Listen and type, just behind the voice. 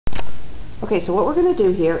Okay, so what we're going to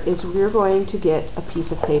do here is we're going to get a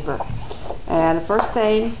piece of paper. And the first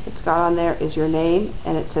thing it's got on there is your name,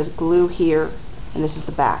 and it says glue here, and this is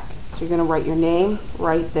the back. So you're going to write your name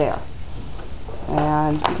right there.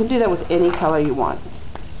 And you can do that with any color you want.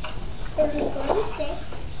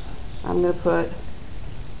 I'm going to put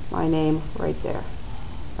my name right there.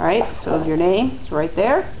 Alright, so your name is right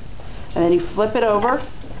there. And then you flip it over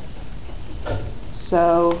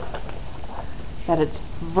so that it's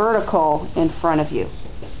vertical in front of you.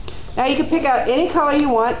 Now you can pick out any color you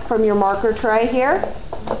want from your marker tray here.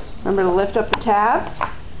 Remember to lift up the tab.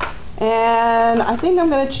 And I think I'm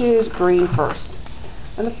going to choose green first.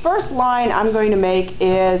 And the first line I'm going to make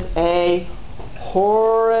is a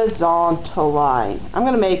horizontal line. I'm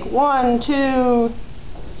going to make 1, 2,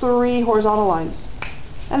 3 horizontal lines.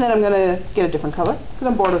 And then I'm going to get a different color because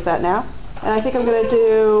I'm bored with that now. And I think I'm going to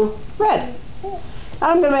do red. And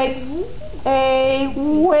I'm going to make a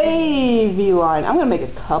wavy line. I'm going to make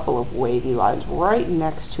a couple of wavy lines right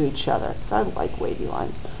next to each other because I like wavy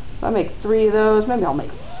lines. If I make 3 of those, maybe I'll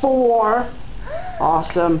make 4.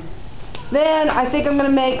 Awesome. Then I think I'm going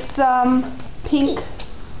to make some pink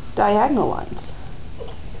diagonal lines.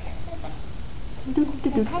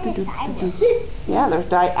 Yeah, they're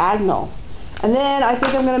diagonal. And then I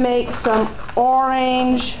think I'm going to make some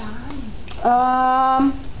orange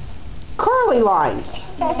curly lines.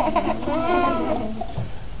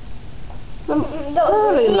 Some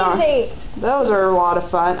curly lines. Those are a lot of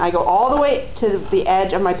fun. I go all the way to the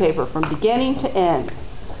edge of my paper from beginning to end.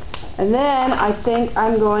 And then I think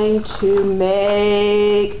I'm going to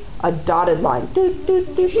make a dotted line.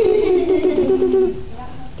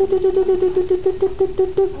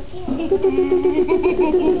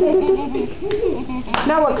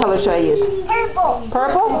 Now what color should I use? Purple.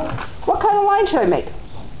 Purple? What kind of line should I make?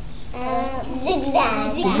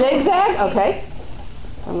 Zigzag. Zigzag? Okay.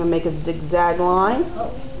 I'm going to make a zigzag line.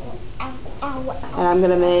 And I'm going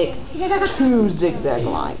to make 2 zigzag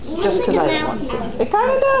lines. Just because I want to. It kind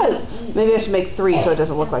of does. Maybe I should make 3 so it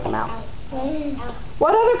doesn't look like a mouth.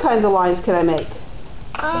 What other kinds of lines can I make?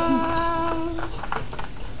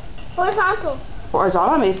 Horizontal.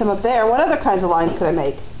 Horizontal. I made some up there. What other kinds of lines could I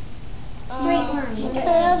make?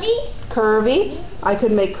 Curvy. Curvy. I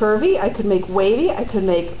could make curvy. I could make wavy. I could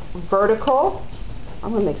make vertical.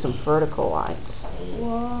 I'm going to make some vertical lines.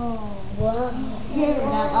 Whoa. Whoa.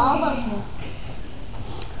 Not all of them.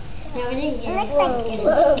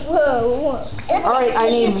 Whoa. Alright, I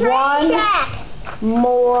need 1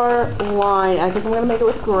 more line. I think I'm going to make it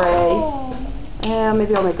with gray. And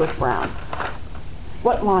maybe I'll make it with brown.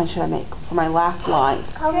 What line should I make for my last lines?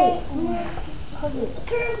 Curvy.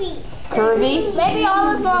 Curvy? Maybe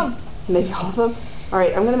all of them. Maybe all of them?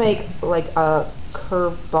 Alright, I'm going to make like a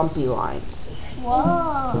curved bumpy lines.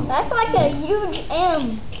 Whoa. That's like a huge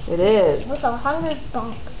M. It is. With 100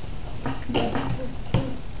 bumps.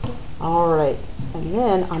 Alright, and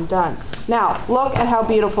then I'm done. Now, look at how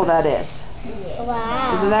beautiful that is.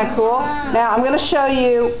 Wow. Isn't that cool? Now, I'm going to show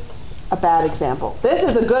you a bad example. This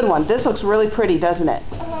is a good one. This looks really pretty, doesn't it?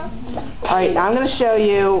 Alright, now I'm going to show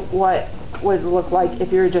you what would look like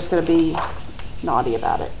if you're just going to be naughty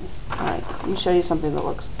about it. Alright, let me show you something that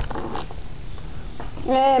looks...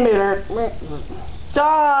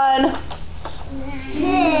 Done!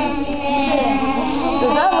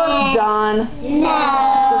 Does that look done? No.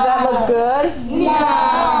 Does that look good? No.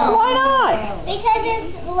 Why not? Because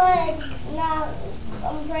it looks not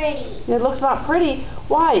pretty. It looks not pretty.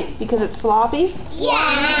 Why? Because it's sloppy?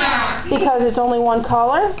 Yeah. Because it's only one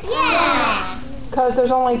color? Yeah. Because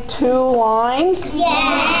there's only 2 lines?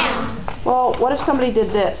 Yeah. Well, what if somebody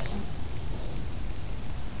did this?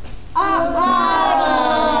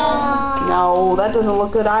 No, that doesn't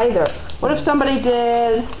look good either. What if somebody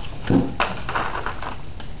did...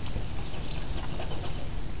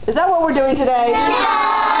 Is that what we're doing today? No.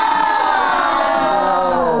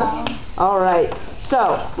 Alright,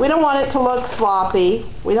 so we don't want it to look sloppy.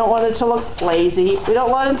 We don't want it to look lazy. We don't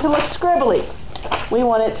want it to look scribbly. We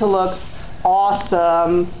want it to look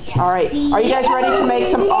awesome. Alright, are you guys ready to make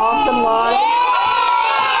some awesome lines?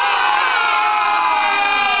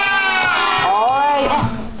 Alright.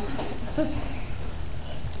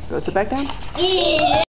 Go sit back down. Yeah.